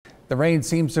The rain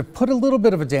seems to put a little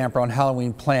bit of a damper on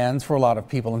Halloween plans for a lot of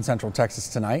people in Central Texas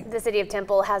tonight. The city of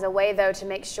Temple has a way, though, to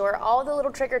make sure all the little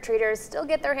trick-or-treaters still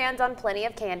get their hands on plenty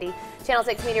of candy. Channel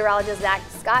 6 meteorologist Zach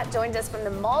Scott joins us from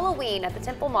the Mall-O-Ween at the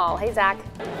Temple Mall. Hey, Zach.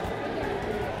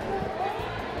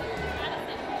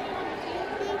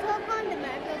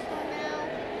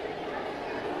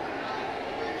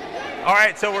 All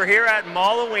right, so we're here at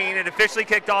Mall-O-Ween. It officially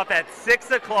kicked off at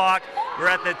 6 o'clock. We're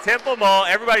at the Temple Mall.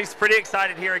 Everybody's pretty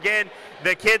excited here. Again,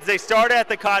 the kids, they start at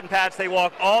the Cotton Patch. They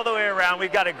walk all the way around.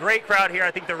 We've got a great crowd here. I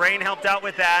think the rain helped out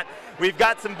with that. We've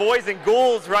got some boys and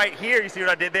ghouls right here. You see what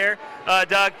I did there,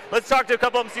 Doug? Let's talk to a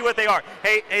couple of them, see what they are.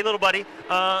 Hey, little buddy,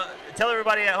 tell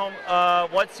everybody at home,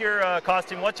 what's your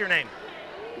costume? What's your name?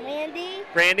 Randy.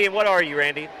 Randy, and what are you,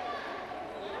 Randy?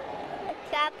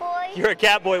 A cat boy. You're a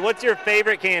cat boy. What's your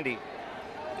favorite candy?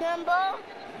 Gumball.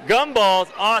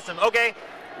 Gumballs, awesome. Okay,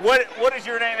 what is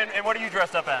your name and what are you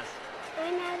dressed up as?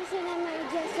 I'm Madison.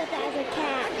 I'm dressed up as a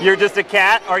cat. You're just a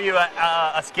cat? Are you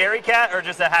a scary cat or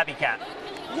just a happy cat?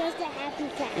 Just a happy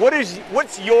cat.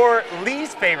 What's your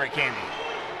least favorite candy?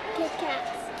 Kit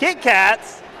Kats. Kit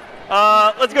Kats.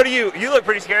 Let's go to you. You look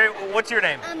pretty scary. What's your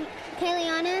name?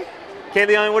 Kayliana.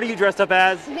 Kayliana, what are you dressed up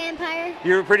as? Vampire.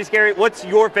 You're pretty scary. What's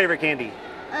your favorite candy?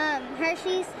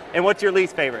 Hershey's. And what's your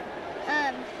least favorite?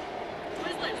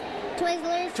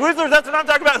 Twizzlers. Twizzlers, that's what I'm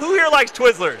talking about. Who here likes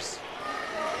Twizzlers?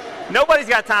 Nobody's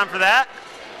got time for that,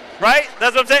 right?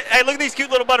 That's what I'm saying. Hey, look at these cute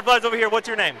little butterflies over here. What's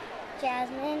your name?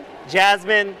 Jasmine.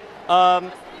 Jasmine.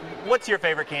 What's your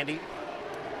favorite candy?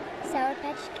 Sour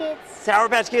Patch Kids. Sour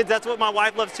Patch Kids, that's what my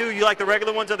wife loves too. You like the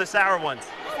regular ones or the sour ones?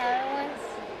 Sour ones.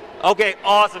 Okay,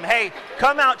 awesome. Hey,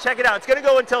 come out, check it out. It's going to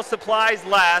go until supplies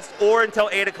last or until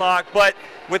 8 o'clock, but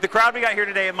with the crowd we got here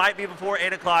today, it might be before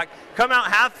 8 o'clock. Come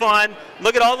out, have fun,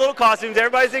 look at all the little costumes.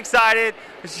 Everybody's excited.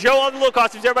 Show all the little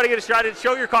costumes. Everybody get excited.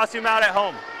 Show your costume out at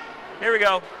home. Here we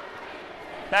go.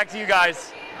 Back to you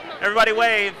guys. Everybody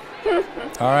wave.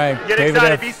 All right. Get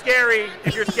excited. Be scary.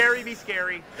 If you're scary, be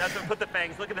scary. That's what, put the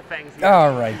fangs. Look at the fangs here.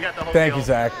 All right. You got the whole Thank deal. you,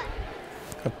 Zach.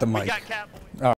 Got the mic. We got cat boys.